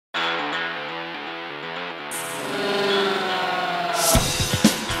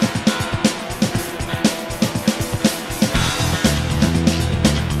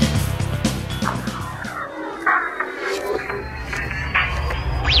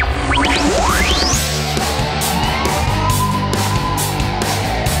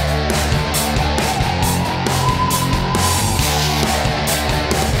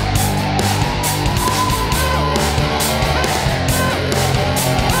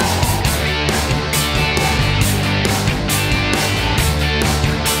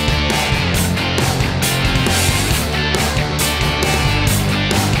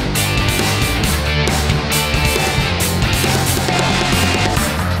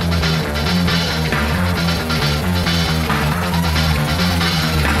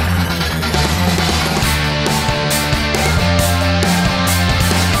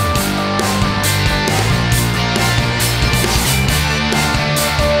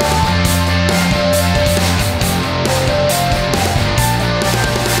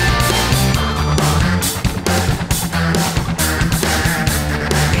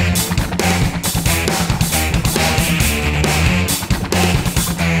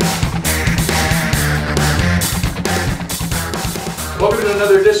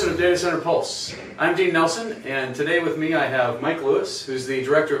another edition of Data Center Pulse. I'm Dean Nelson, and today with me I have Mike Lewis, who's the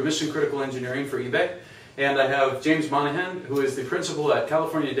Director of Mission Critical Engineering for eBay, and I have James Monahan, who is the Principal at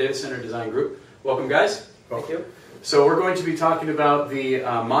California Data Center Design Group. Welcome, guys. Thank you. So we're going to be talking about the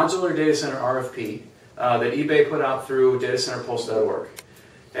Modular Data Center RFP that eBay put out through datacenterpulse.org.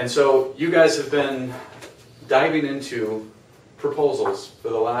 And so you guys have been diving into proposals for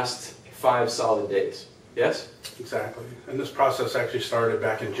the last 5 solid days. Yes? Exactly. And this process actually started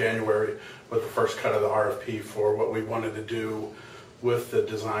back in January with the first cut of the RFP for what we wanted to do with the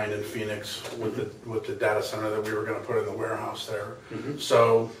design in Phoenix, with the data center that we were going to put in the warehouse there.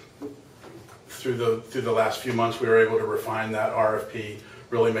 So through the last few months, we were able to refine that RFP,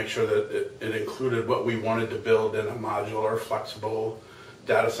 really make sure that it included what we wanted to build in a modular, flexible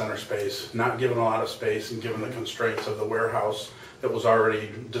data center space, not given a lot of space and given the constraints of the warehouse that was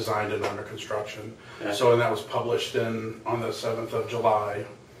already designed and under construction. Yeah. So, and that was published on the 7th of July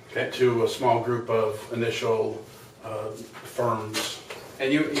to a small group of initial firms.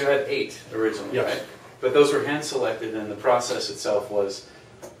 And you had 8 originally, yes. Right? But those were hand-selected, and the process itself was,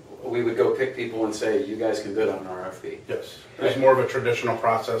 we would go pick people and say, you guys can bid on an RFP. Yes, it was more of a traditional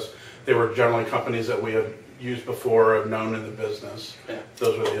process. They were generally companies that we had used before, have known in the business. Yeah.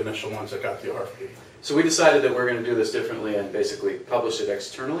 Those were the initial ones that got the RFP. So we decided that we're going to do this differently and basically publish it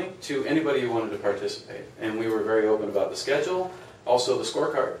externally to anybody who wanted to participate. And we were very open about the schedule, also the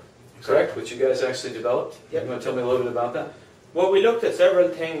scorecard, correct? Which you guys actually developed. Yep. You want to tell me a little bit about that? Well, we looked at several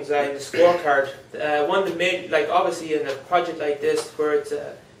things in the scorecard. One that made, like obviously in a project like this where it's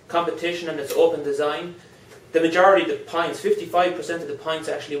a competition and it's open design, the majority of the points, 55% of the points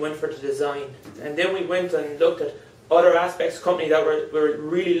actually went for the design. And then we went and looked at other aspects of the company that were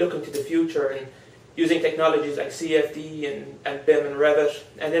really looking to the future and using technologies like CFD and BIM and Revit.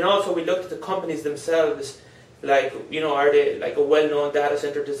 And then also we looked at the companies themselves, like, are they like a well-known data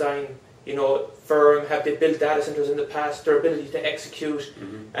center design, firm? Have they built data centers in the past? Their ability to execute,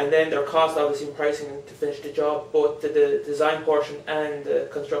 and then their cost, obviously, in pricing to finish the job, both the design portion and the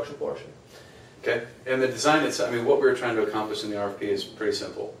construction portion. Okay, and the design itself, I mean, what we were trying to accomplish in the RFP is pretty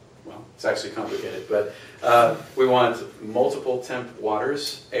simple. Well, it's actually complicated, but we want multiple temp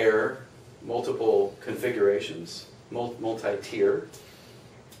waters, air, multiple configurations, multi-tier,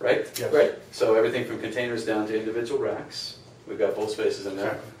 right? Yes. Right. So everything from containers down to individual racks. We've got both spaces in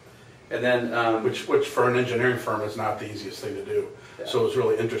there. Exactly. And then, which for an engineering firm is not the easiest thing to do. Yeah. So it was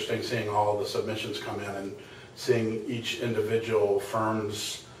really interesting seeing all the submissions come in and seeing each individual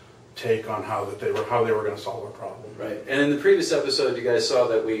firm's take on how they were going to solve a problem. Right. And in the previous episode, you guys saw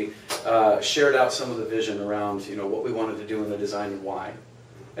that we shared out some of the vision around what we wanted to do in the design and why.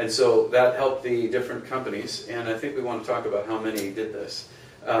 And so that helped the different companies, and I think we want to talk about how many did this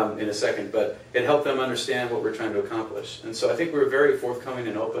in a second, but it helped them understand what we're trying to accomplish. And so I think we were very forthcoming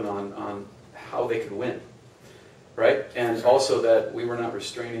and open on how they could win, right? And also that we were not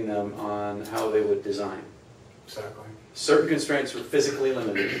restraining them on how they would design. Exactly. Certain constraints were physically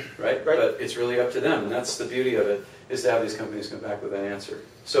limited, right? But it's really up to them, and that's the beauty of it, is to have these companies come back with that answer.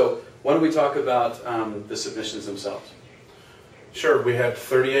 So why don't we talk about the submissions themselves? Sure, we had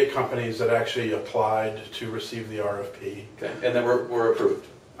 38 companies that actually applied to receive the RFP. Okay, and then were approved.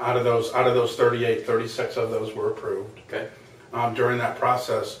 Out of those 38, 36 of those were approved. Okay. During that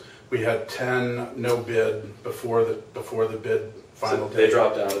process, we had 10 no bid before the bid final date. They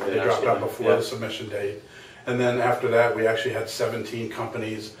dropped out of it. They dropped out before the submission date, and then after that, we actually had 17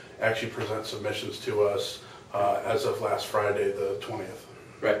 companies actually present submissions to us as of last Friday, the 20th.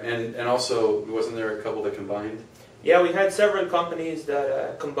 Right, and also, wasn't there a couple that combined? Yeah, we had several companies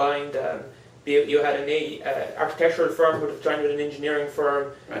that combined. You had an architectural firm who had joined with an engineering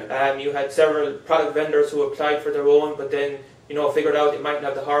firm. Right. You had several product vendors who applied for their own, but then figured out they mightn't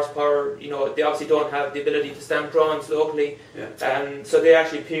have the horsepower. They obviously don't have the ability to stamp drawings locally. Yeah. So they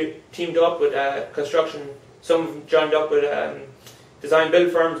actually teamed up with construction. Some of them joined up with design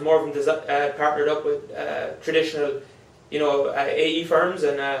build firms. More of them partnered up with traditional, AE firms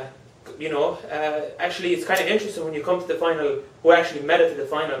and. Actually, it's kind of interesting when you come to the final, who actually made it to the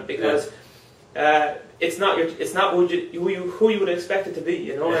final, because it's not who you would expect it to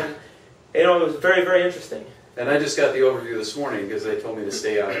be, and it was very, very interesting. And I just got the overview this morning because they told me to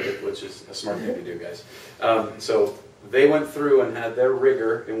stay out of it, which is a smart thing to do, guys. So they went through and had their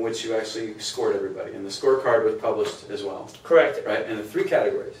rigor in which you actually scored everybody, and the scorecard was published as well. Correct. Right, and the 3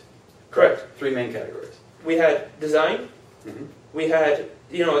 categories. Correct. 3 main categories. We had design. We had,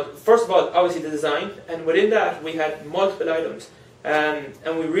 first of all, obviously the design, and within that we had multiple items, and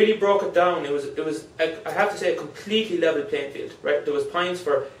we really broke it down. It was I have to say, a completely level playing field. Right, there was points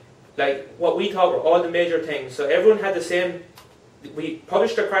for like what we thought were all the major things. So everyone had the same we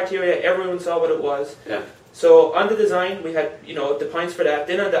published our criteria, everyone saw what it was. Yeah. So on the design, we had, you know, the points for that.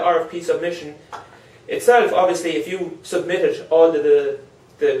 Then on the RFP submission itself, obviously, if you submitted all the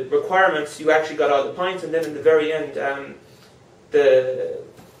requirements, you actually got all the points, and then in the very end,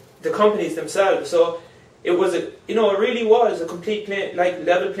 the companies themselves. So it was a, you know, it really was a complete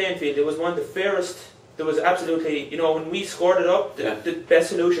level playing field. It was one of the fairest. There was absolutely, you know, when we scored it up, the best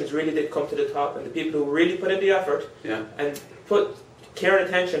solutions really did come to the top, and the people who really put in the effort and put care and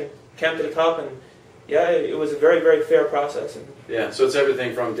attention came to the top, and yeah, it was a very, very fair process. And yeah, so it's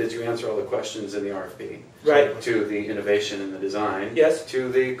everything from did you answer all the questions in the RFP, right, to the innovation in the design, yes, to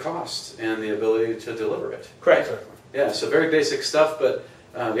the cost and the ability to deliver it. Correct. Yeah, so very basic stuff, but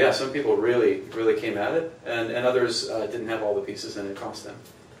yeah, some people really came at it, and others didn't have all the pieces, and it cost them.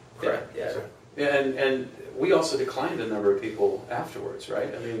 Correct. Yeah. Yeah, and we also declined a number of people afterwards,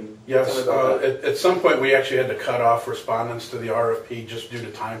 right? I mean, yes. At some point, we actually had to cut off respondents to the RFP just due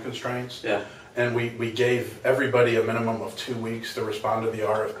to time constraints. Yeah. And we gave everybody a minimum of 2 weeks to respond to the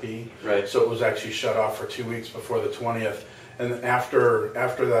RFP. Right. So it was actually shut off for 2 weeks before the 20th. And after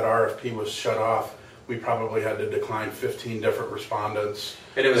that RFP was shut off, we probably had to decline 15 different respondents.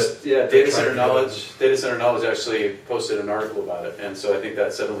 And it was, Data Center Knowledge actually posted an article about it, and so I think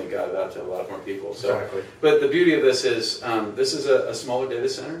that suddenly got it out to a lot more people. So, exactly. But the beauty of this is a smaller data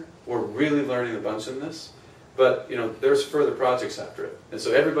center. We're really learning a bunch in this, but you know, there's further projects after it. And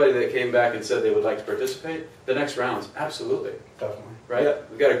so everybody that came back and said they would like to participate, the next rounds, absolutely. Definitely. Right? Yeah.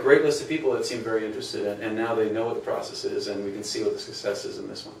 We've got a great list of people that seem very interested in, and now they know what the process is, and we can see what the success is in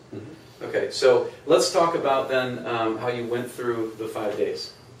this one. Mm-hmm. Okay, so let's talk about then how you went through the 5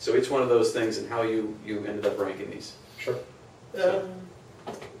 days. So each one of those things and how you ended up ranking these. Sure.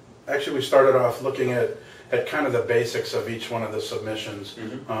 Actually, we started off looking at kind of the basics of each one of the submissions,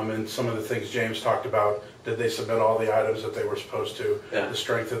 and some of the things James talked about. Did they submit all the items that they were supposed to? Yeah. The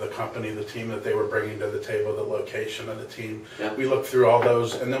strength of the company, the team that they were bringing to the table, the location of the team. Yeah. We looked through all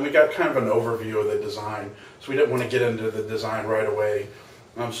those, and then we got kind of an overview of the design. So we didn't want to get into the design right away.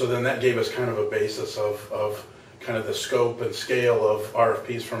 So then that gave us kind of a basis of kind of the scope and scale of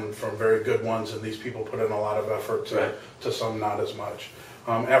RFPs from very good ones, and these people put in a lot of effort to some not as much.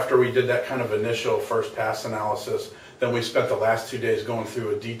 After we did that kind of initial first pass analysis, then we spent the last 2 days going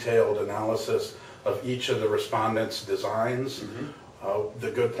through a detailed analysis of each of the respondents' designs,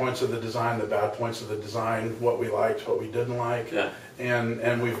 the good points of the design, the bad points of the design, what we liked, what we didn't like,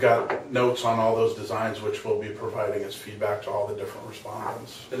 and we've got notes on all those designs which we'll be providing as feedback to all the different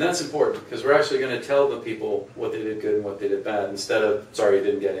respondents. And that's important because we're actually going to tell the people what they did good and what they did bad instead of, sorry, you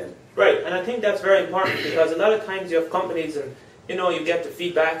didn't get in. Right, and I think that's very important because a lot of times you have companies and, you know, you get the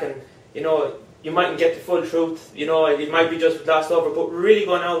feedback and, you know, you mightn't get the full truth, you know, it might be just glossed over, but really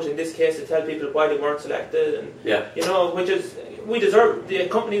going out in this case to tell people why they weren't selected, and you know, which is, we deserve, the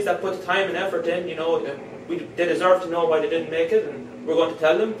companies that put the time and effort in, you know, they deserve to know why they didn't make it, and we're going to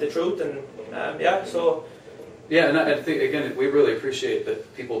tell them the truth, and so. Yeah, and I think, again, we really appreciate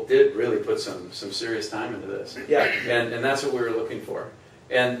that people did really put some serious time into this. Yeah. And that's what we were looking for.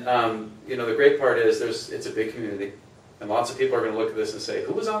 And, you know, the great part is it's a big community, and lots of people are going to look at this and say,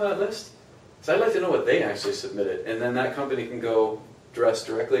 who was on that list? So I'd like to know what they actually submitted, and then that company can go address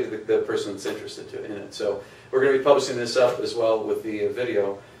directly to the person that's interested in it. So we're going to be publishing this up as well with the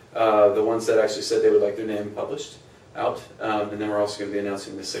video, the ones that actually said they would like their name published out, and then we're also going to be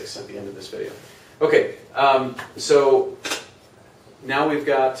announcing the 6 at the end of this video. Okay, so now we've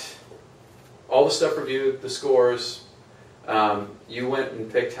got all the stuff reviewed, the scores. You went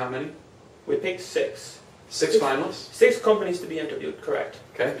and picked how many? We picked 6. 6 finalists? 6 companies to be interviewed, correct.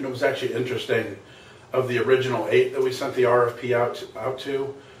 Okay. And it was actually interesting, of the original 8 that we sent the RFP out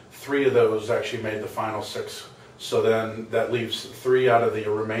to, 3 of those actually made the final 6. So then that leaves 3 out of the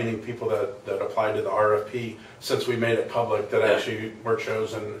remaining people that applied to the RFP, since we made it public, that actually were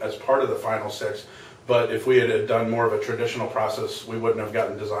chosen as part of the final 6. But if we had done more of a traditional process, we wouldn't have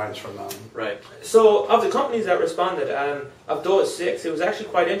gotten designs from them. Right. So of the companies that responded, of those 6, it was actually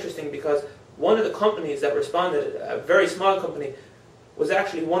quite interesting because one of the companies that responded, a very small company, was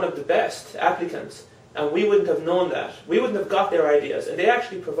actually one of the best applicants, and we wouldn't have known that. We wouldn't have got their ideas, and they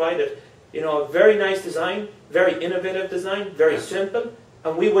actually provided, you know, a very nice design, very innovative design, very simple,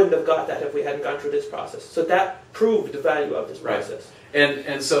 and we wouldn't have got that if we hadn't gone through this process. So that proved the value of this process.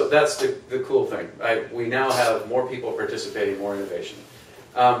 And so that's the cool thing. We now have more people participating, more innovation.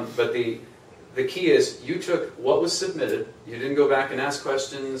 But the key is you took what was submitted, you didn't go back and ask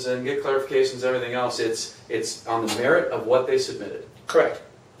questions and get clarifications and everything else. It's on the merit of what they submitted. Correct.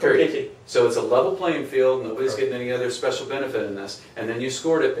 Period. Completely. So it's a level playing field, nobody's getting any other special benefit in this, and then you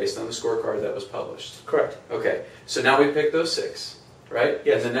scored it based on the scorecard that was published. Correct. Okay, so now we picked those 6, right?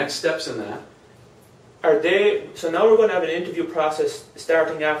 Yes. And the next steps in that, So now we're going to have an interview process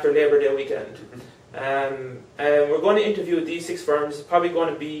starting after Labor Day weekend. And we're going to interview these 6 firms. It's probably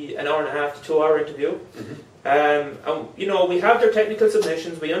going to be an 1.5 to 2 hour interview. And, you know, we have their technical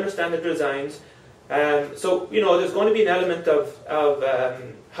submissions, we understand their designs. So, you know, there's going to be an element of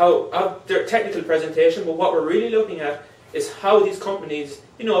their technical presentation, but what we're really looking at is how these companies,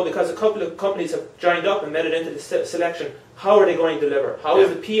 you know, because a couple of companies have joined up and made it into the selection, how are they going to deliver? How is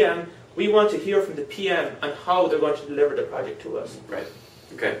the PM? We want to hear from the PM on how they're going to deliver the project to us. right?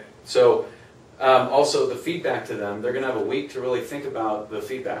 Okay, so also the feedback to them, they're going to have a week to really think about the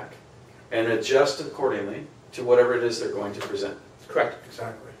feedback and adjust accordingly to whatever it is they're going to present. Correct.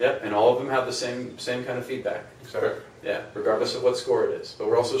 Exactly. Yep, and all of them have the same kind of feedback. Exactly. Yeah, regardless of what score it is. But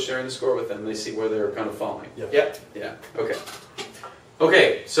we're also sharing the score with them. They see where they're kind of falling. Yes. Yep. Yeah, okay.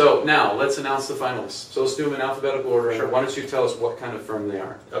 Okay, so now let's announce the finalists. So let's do them in alphabetical order. Sure. Why don't you tell us what kind of firm they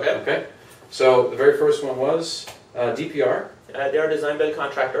are? Okay. Okay. So the very first one was DPR. They're a design build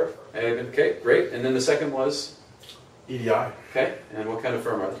contractor. Okay, great. And then the second was, EDI. okay, and what kind of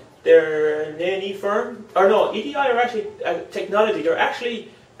firm are they? They're an A&E firm. Or no, EDI are actually technology. They're actually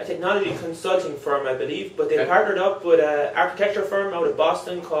a technology consulting firm, I believe, but they Okay. partnered up with an architecture firm out of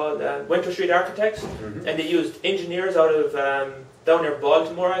Boston called Winter Street Architects, and they used engineers out of down near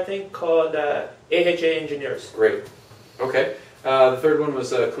Baltimore, I think, called AHA Engineers. Great. Okay. The third one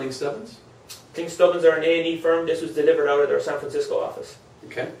was Kling Stubbins. King Stubbins are an A&E firm. This was delivered out of their San Francisco office.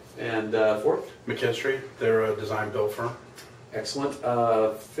 Okay. And fourth? McKinstry, they're a design build firm. Excellent.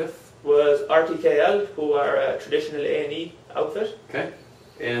 Fifth? Was RTKL, who are a traditional A&E outfit. Okay.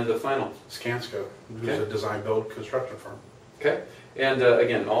 And the final? Skanska, who's Okay. a design build construction firm. Okay. And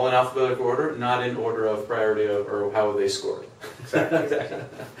again, all in alphabetical order, not in order of priority or how they scored. Exactly. Exactly.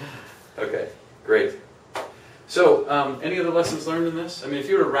 Okay, great. So, any other lessons learned in this? I mean, if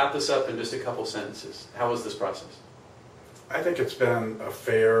you were to wrap this up in just a couple sentences, how was this process? I think it's been a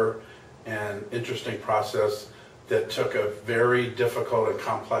fair and interesting process that took a very difficult and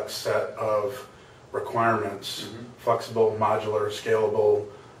complex set of requirements, flexible, modular, scalable,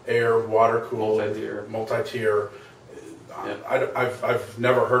 air, water cooled, multi-tier. I've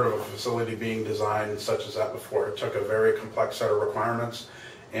never heard of a facility being designed such as that before. It took a very complex set of requirements,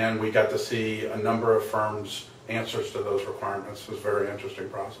 and we got to see a number of firms' answers to those requirements. It was a very interesting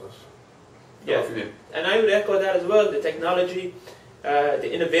process. Yeah, and I would echo that as well. The technology,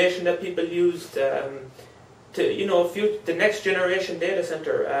 the innovation that people used to, you know, the next generation data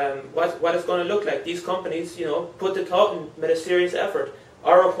center, what it's going to look like. These companies, you know, put the thought and made a serious effort.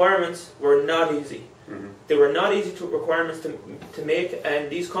 Our requirements were not easy. They were not easy requirements to make, and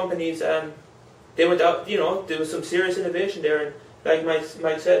these companies, they went out. You know, there was some serious innovation there, and like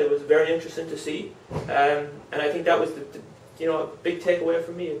Mike said, it was very interesting to see. And I think that was the a big takeaway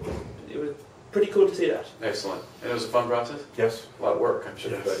for me. It was pretty cool to see that. Excellent. And it was a fun process? Yes. A lot of work, I'm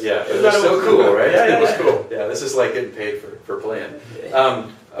sure. Yes. But yeah, it was so cool, right? Yeah, It was yeah. cool. Yeah, this is like getting paid for playing.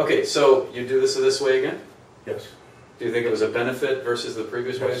 Okay, so you do this way again? Yes. Do you think it was a benefit versus the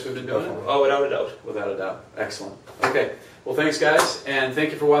previous ways we've been doing it? Oh, without a doubt. Without a doubt. Excellent. Okay. Well, thanks, guys, and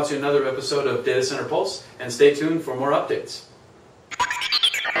thank you for watching another episode of Data Center Pulse, and stay tuned for more updates.